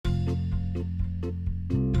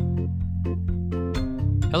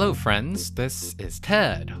Hello, friends. This is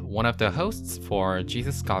Ted, one of the hosts for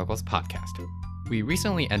Jesus Goggles podcast. We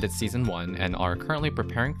recently ended season 1 and are currently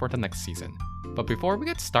preparing for the next season. But before we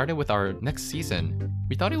get started with our next season,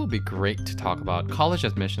 we thought it would be great to talk about college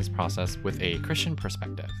admissions process with a Christian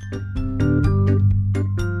perspective.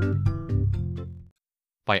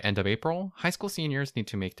 By end of April, high school seniors need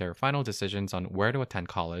to make their final decisions on where to attend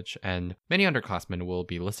college, and many underclassmen will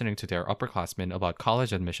be listening to their upperclassmen about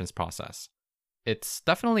college admissions process. It's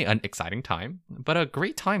definitely an exciting time, but a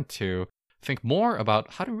great time to think more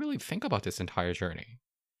about how to really think about this entire journey.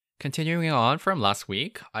 Continuing on from last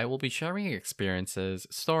week, I will be sharing experiences,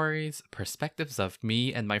 stories, perspectives of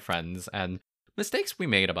me and my friends, and mistakes we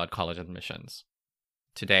made about college admissions.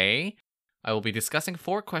 Today, I will be discussing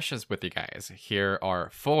 4 questions with you guys. Here are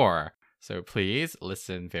 4, so please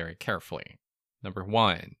listen very carefully. Number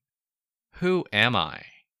 1, who am I?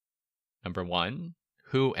 Number 1,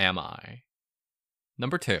 who am I?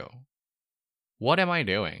 Number 2, what am I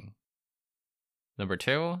doing? Number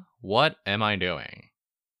 2, what am I doing?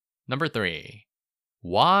 Number 3,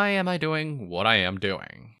 why am I doing what I am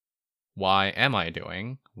doing? Why am I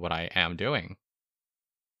doing what I am doing?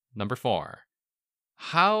 Number 4,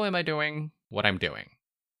 how am I doing what I'm doing?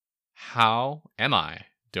 How am I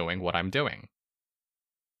doing what I'm doing?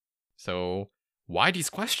 So, why these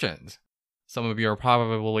questions? Some of you are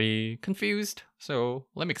probably confused, so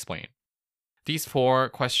let me explain. These 4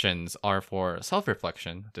 questions are for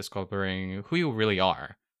self-reflection, discovering who you really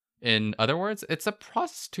are. In other words, it's a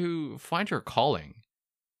process to find your calling.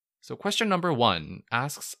 So question number 1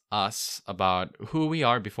 asks us about who we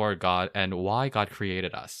are before God and why God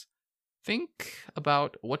created us. Think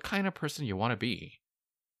about what kind of person you want to be.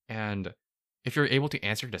 And if you're able to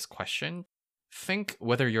answer this question, think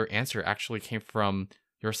whether your answer actually came from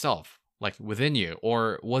yourself, like within you,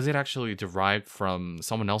 or was it actually derived from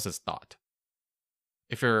someone else's thought?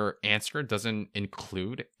 If your answer doesn't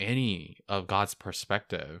include any of God's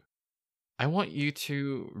perspective, I want you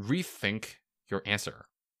to rethink your answer.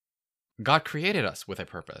 God created us with a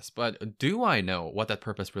purpose, but do I know what that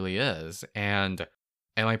purpose really is? And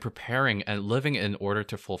am I preparing and living in order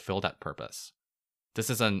to fulfill that purpose? This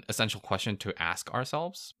is an essential question to ask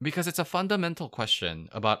ourselves because it's a fundamental question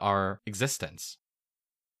about our existence.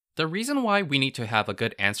 The reason why we need to have a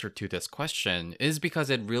good answer to this question is because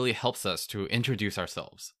it really helps us to introduce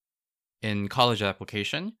ourselves. In college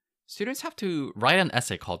application, students have to write an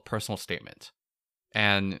essay called personal statement.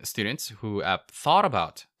 And students who have thought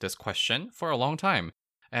about this question for a long time,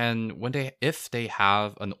 and if they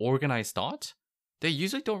have an organized thought, they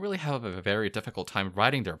usually don't really have a very difficult time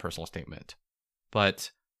writing their personal statement.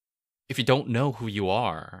 But if you don't know who you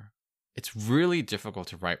are, it's really difficult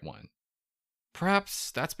to write one.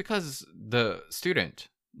 Perhaps that's because the student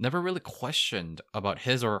never really questioned about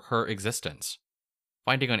his or her existence.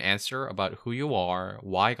 Finding an answer about who you are,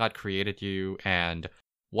 why God created you, and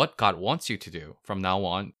what God wants you to do from now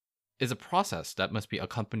on is a process that must be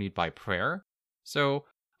accompanied by prayer. So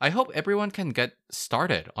I hope everyone can get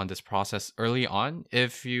started on this process early on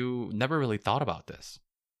if you never really thought about this.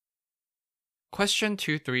 Question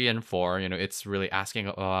 2, 3, and 4, it's really asking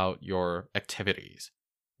about your activities,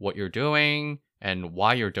 what you're doing, and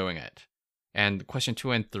why you're doing it. And question 2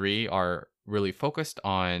 and 3 are really focused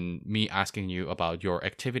on me asking you about your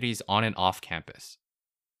activities on and off campus.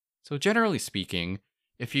 So generally speaking,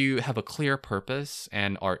 if you have a clear purpose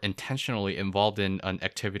and are intentionally involved in an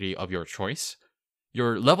activity of your choice,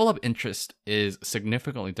 your level of interest is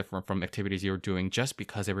significantly different from activities you're doing just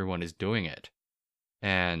because everyone is doing it.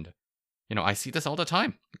 And, I see this all the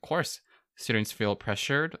time. Of course, students feel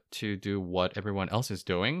pressured to do what everyone else is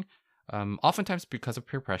doing, oftentimes because of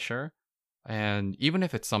peer pressure. And even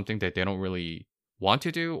if it's something that they don't really want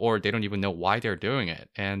to do or they don't even know why they're doing it.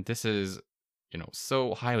 And this is,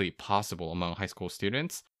 so highly possible among high school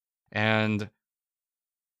students. And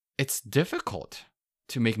it's difficult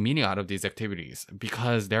to make meaning out of these activities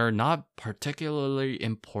because they're not particularly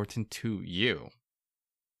important to you.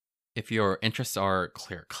 If your interests are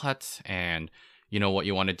clear cut and you know what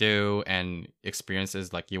you want to do and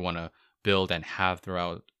experiences like you want to build and have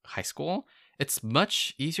throughout high school, it's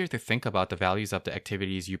much easier to think about the values of the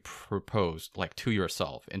activities you propose like to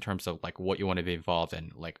yourself in terms of like what you want to be involved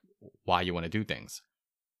in, like why you want to do things.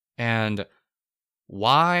 And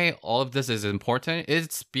why all of this is important,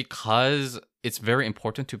 it's because it's very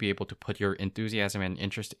important to be able to put your enthusiasm and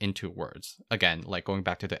interest into words. Again, like going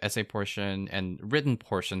back to the essay portion and written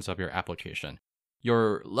portions of your application.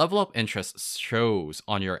 Your level of interest shows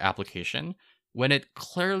on your application when it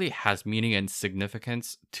clearly has meaning and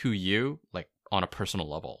significance to you, like on a personal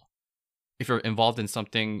level. If you're involved in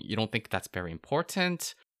something you don't think that's very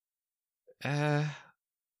important,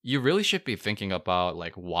 you really should be thinking about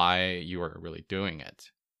like why you are really doing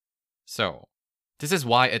it. So, this is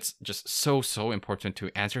why it's just so important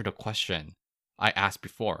to answer the question I asked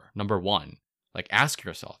before. Number 1, like ask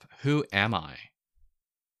yourself, who am I?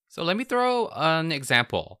 So let me throw an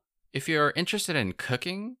example. If you're interested in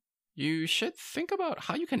cooking, you should think about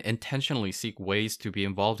how you can intentionally seek ways to be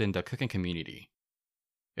involved in the cooking community.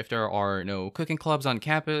 If there are no cooking clubs on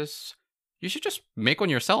campus, you should just make one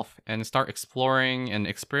yourself and start exploring and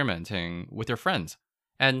experimenting with your friends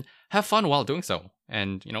and have fun while doing so.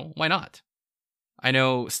 And, why not? I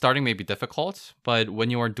know starting may be difficult, but when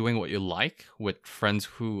you are doing what you like with friends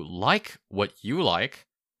who like what you like,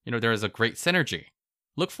 there is a great synergy.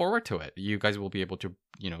 Look forward to it. You guys will be able to,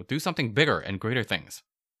 do something bigger and greater things.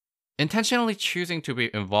 Intentionally choosing to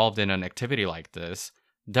be involved in an activity like this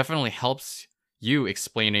definitely helps you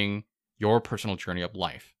explaining your personal journey of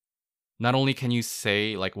life. Not only can you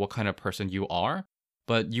say like what kind of person you are,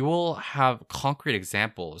 but you will have concrete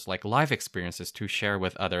examples like life experiences to share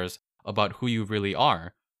with others about who you really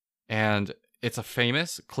are. And it's a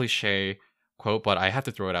famous cliche quote, but I have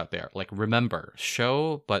to throw it out there. Like, remember,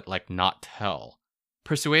 show, but like not tell.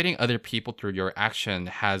 Persuading other people through your action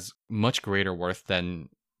has much greater worth than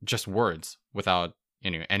just words without,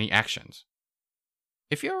 any actions.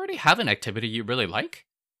 If you already have an activity you really like,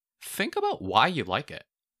 think about why you like it.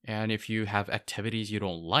 And if you have activities you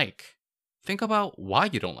don't like, think about why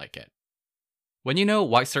you don't like it. When you know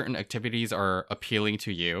why certain activities are appealing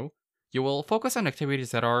to you, you will focus on activities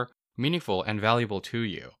that are meaningful and valuable to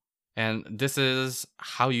you. And this is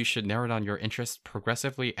how you should narrow down your interests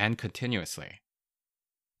progressively and continuously.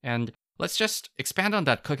 And let's just expand on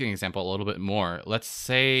that cooking example a little bit more. Let's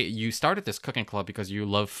say you started this cooking club because you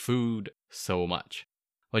love food so much,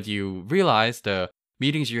 but you realize the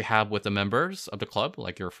meetings you have with the members of the club,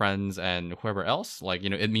 like your friends and whoever else, like,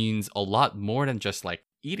 it means a lot more than just like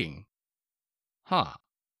eating.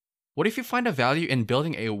 What if you find a value in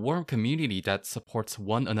building a warm community that supports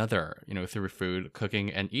one another, through food, cooking,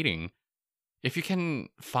 and eating? If you can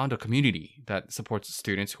found a community that supports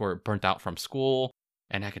students who are burnt out from school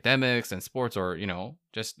and academics and sports or,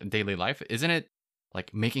 just daily life, isn't it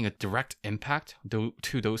like making a direct impact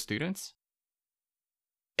to those students?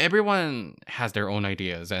 Everyone has their own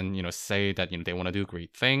ideas and, say that, they want to do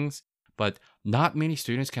great things, but not many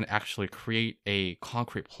students can actually create a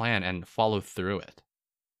concrete plan and follow through it.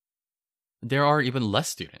 There are even less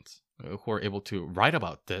students who are able to write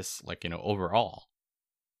about this, like, overall.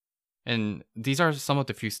 And these are some of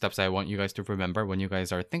the few steps I want you guys to remember when you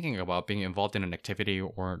guys are thinking about being involved in an activity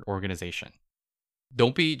or an organization.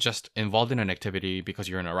 Don't be just involved in an activity because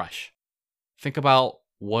you're in a rush. Think about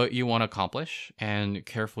what you want to accomplish and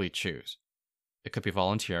carefully choose. It could be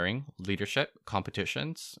volunteering, leadership,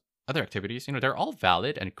 competitions, other activities. They're all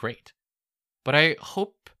valid and great. But I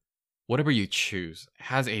hope whatever you choose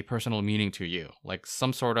has a personal meaning to you, like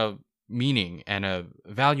some sort of meaning and a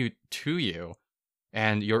value to you,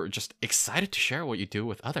 and you're just excited to share what you do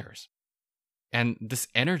with others. And this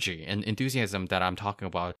energy and enthusiasm that I'm talking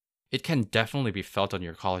about, it can definitely be felt on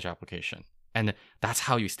your college application. And that's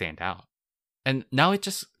how you stand out. And now it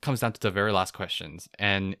just comes down to the very last questions,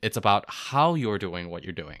 and it's about how you're doing what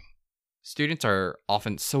you're doing. Students are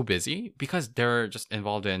often so busy because they're just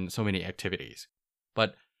involved in so many activities.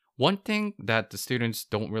 But one thing that the students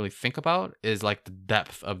don't really think about is like the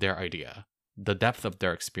depth of their idea, the depth of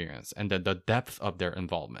their experience, and the depth of their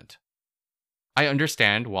involvement. I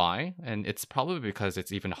understand why, and it's probably because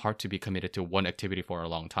it's even hard to be committed to one activity for a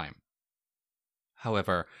long time.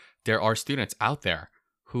 However, there are students out there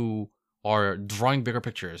who are drawing bigger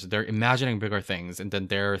pictures, they're imagining bigger things, and then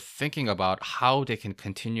they're thinking about how they can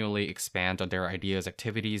continually expand on their ideas,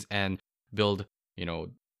 activities, and build,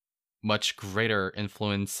 much greater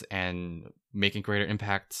influence and making greater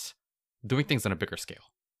impacts, doing things on a bigger scale.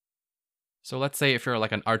 So let's say if you're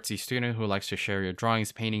like an artsy student who likes to share your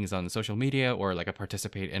drawings, paintings on social media, or like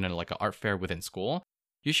participate in like an art fair within school,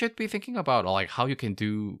 you should be thinking about like how you can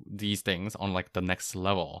do these things on like the next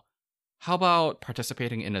level. How about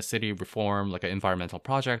participating in a city reform, like an environmental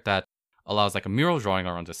project that allows like a mural drawing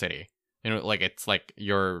around the city? Like it's like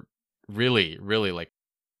you're really, really like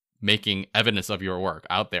making evidence of your work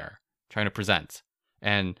out there, trying to present.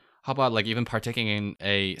 And how about like even partaking in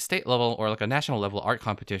a state level or like a national level art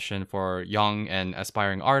competition for young and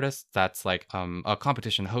aspiring artists? That's like a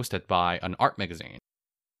competition hosted by an art magazine.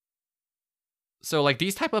 So like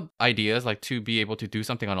these type of ideas, like to be able to do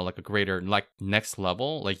something on a greater like next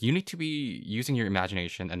level, like you need to be using your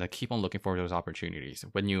imagination and keep on looking for those opportunities.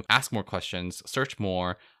 When you ask more questions, search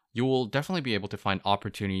more, you will definitely be able to find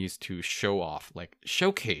opportunities to show off, like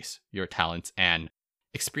showcase your talents and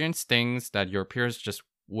experience things that your peers just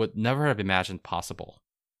would never have imagined possible.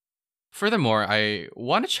 Furthermore, I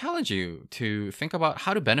want to challenge you to think about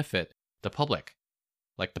how to benefit the public,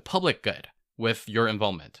 like the public good, with your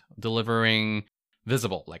involvement. Delivering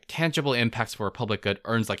visible, like tangible impacts for public good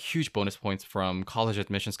earns like huge bonus points from college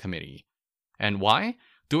admissions committee. And why?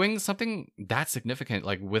 Doing something that significant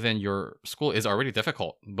like within your school is already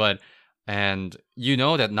difficult, and you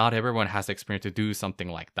know that not everyone has the experience to do something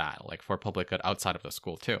like that, like for public good outside of the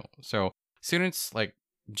school too. So students like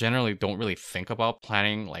generally don't really think about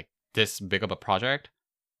planning like this big of a project,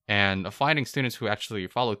 and finding students who actually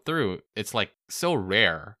follow through, it's like so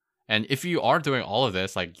rare. And if you are doing all of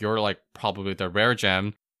this, like you're like probably the rare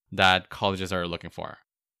gem that colleges are looking for.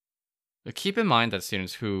 But keep in mind that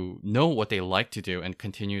students who know what they like to do and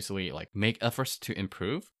continuously like make efforts to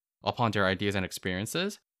improve upon their ideas and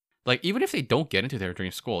experiences, like even if they don't get into their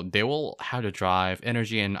dream school, they will have the drive,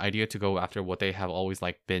 energy, and idea to go after what they have always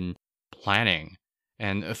like been planning.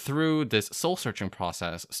 And through this soul searching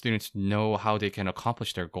process, students know how they can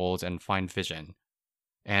accomplish their goals and find vision.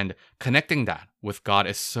 And connecting that with God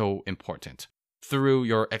is so important. Through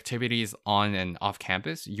your activities on and off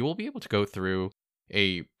campus, you will be able to go through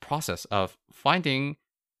a process of finding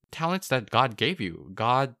talents that God gave you.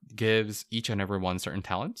 God gives each and every one certain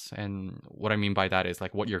talents. And what I mean by that is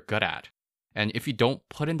like what you're good at. And if you don't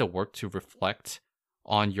put in the work to reflect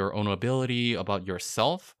on your own ability, about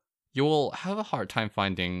yourself, you will have a hard time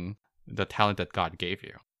finding the talent that God gave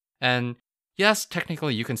you. And yes,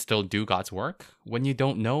 technically you can still do God's work when you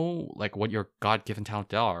don't know like what your God-given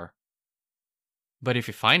talents are. But if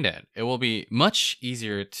you find it, it will be much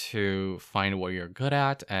easier to find what you're good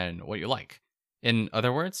at and what you like. In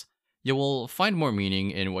other words, you will find more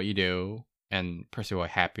meaning in what you do and pursue a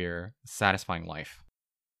happier, satisfying life.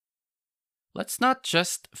 Let's not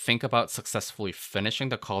just think about successfully finishing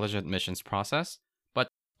the college admissions process, but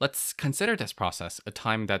let's consider this process a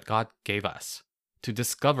time that God gave us to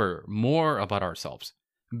discover more about ourselves.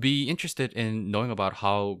 Be interested in knowing about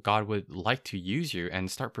how God would like to use you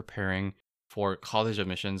and start preparing for college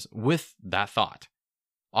admissions with that thought.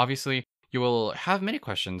 Obviously, you will have many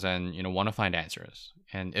questions and want to find answers.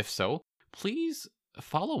 And if so, please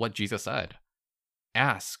follow what Jesus said.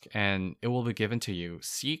 Ask and it will be given to you.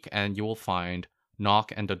 Seek and you will find.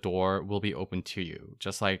 Knock and the door will be opened to you.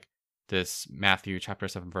 Just like this Matthew chapter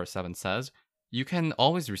 7 verse 7 says, you can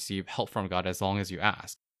always receive help from God as long as you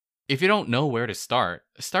ask. If you don't know where to start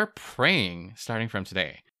praying starting from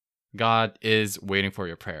today. God is waiting for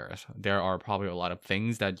your prayers. There are probably a lot of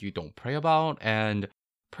things that you don't pray about, and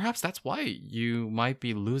perhaps that's why you might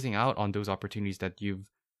be losing out on those opportunities that you've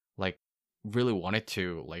like really wanted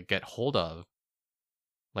to like get hold of,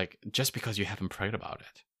 like just because you haven't prayed about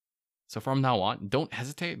it. So from now on, don't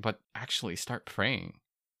hesitate, but actually start praying.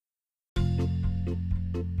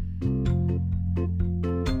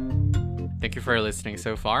 Thank you for listening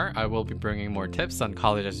so far. I will be bringing more tips on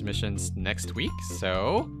college admissions next week,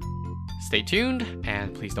 so stay tuned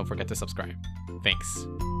and please don't forget to subscribe. Thanks.